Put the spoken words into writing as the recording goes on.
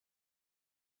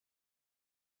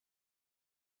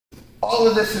All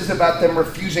of this is about them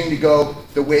refusing to go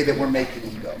the way that we're making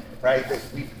them go, right?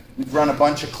 We've run a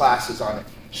bunch of classes on it.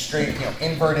 Straight,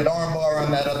 inverted armbar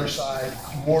on that other side,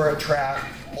 Kimura trap,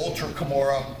 ultra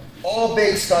Kimura, all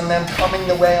based on them coming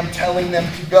the way I'm telling them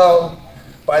to go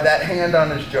by that hand on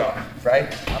his jaw,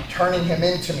 right? I'm turning him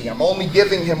into me. I'm only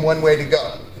giving him one way to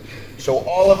go. So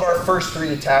all of our first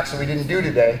 3 attacks that we didn't do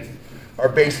today are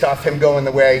based off him going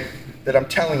the way that I'm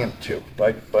telling him to,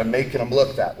 by making him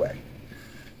look that way.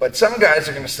 But some guys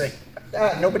are going to say,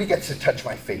 nobody gets to touch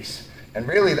my face. And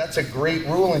really, that's a great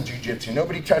rule in jiu-jitsu.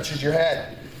 Nobody touches your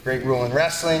head. Great rule in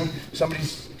wrestling.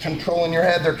 Somebody's controlling your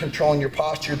head, they're controlling your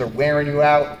posture, they're wearing you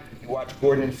out. You watch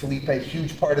Gordon and Felipe, a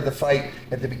huge part of the fight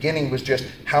at the beginning was just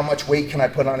how much weight can I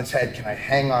put on his head? Can I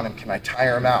hang on him? Can I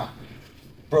tire him out?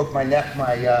 Broke my neck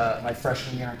my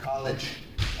freshman year in college,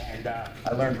 and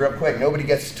I learned real quick, nobody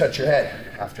gets to touch your head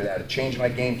after that. It changed my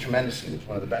game tremendously. It was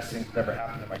one of the best things that ever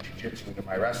happened to my jiu-jitsu and to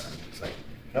my wrestling. It's like,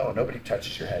 no, nobody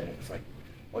touches your head. And it's like,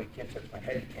 well, you can't touch my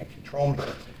head, you can't control me.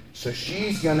 So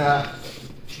she's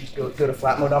go to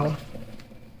flat mode on me.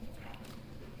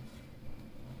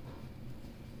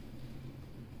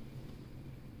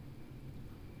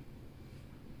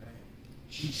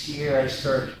 She's here,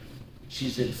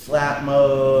 she's in flat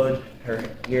mode, her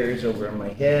ear's over my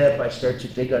hip, I start to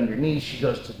dig underneath, she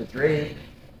goes to the drape,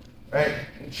 right?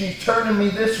 And she's turning me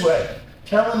this way,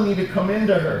 telling me to come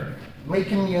into her,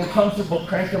 making me uncomfortable,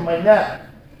 cranking my neck.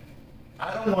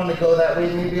 I don't want to go that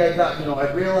way. Maybe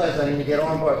I realize I need to get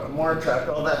armbar, Kimura trap,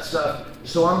 all that stuff.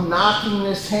 So I'm knocking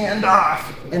this hand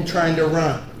off and trying to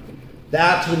run.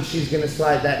 That's when she's going to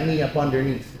slide that knee up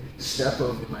underneath. Step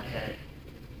over my head.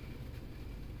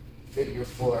 Figure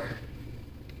 4.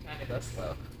 Kind of go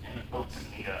slow. And it opens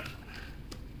me up.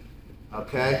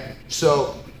 Okay?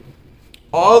 So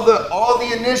all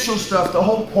the initial stuff, the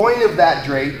whole point of that,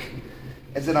 Drake,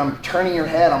 is that I'm turning your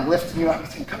head, I'm lifting you up, I'm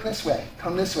saying, come this way,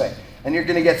 come this way. And you're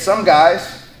going to get some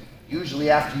guys,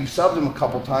 usually after you sub them a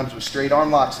couple times with straight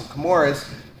arm locks and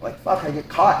Kimuras, like, fuck, I get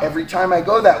caught every time I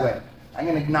go that way. I'm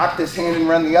going to knock this hand and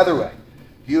run the other way.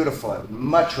 Beautiful. I would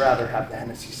much rather have the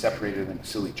Hennessy separated than a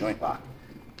silly joint lock.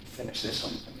 Finish this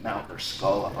one, mount her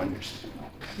skull up on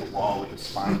the wall with the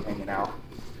spine hanging out.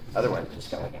 Otherwise, it's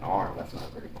just got like an arm. That's not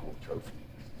a very cool trophy.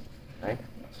 Right?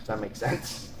 Does that make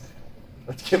sense?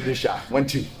 Let's give it a shot. 1,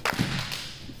 2.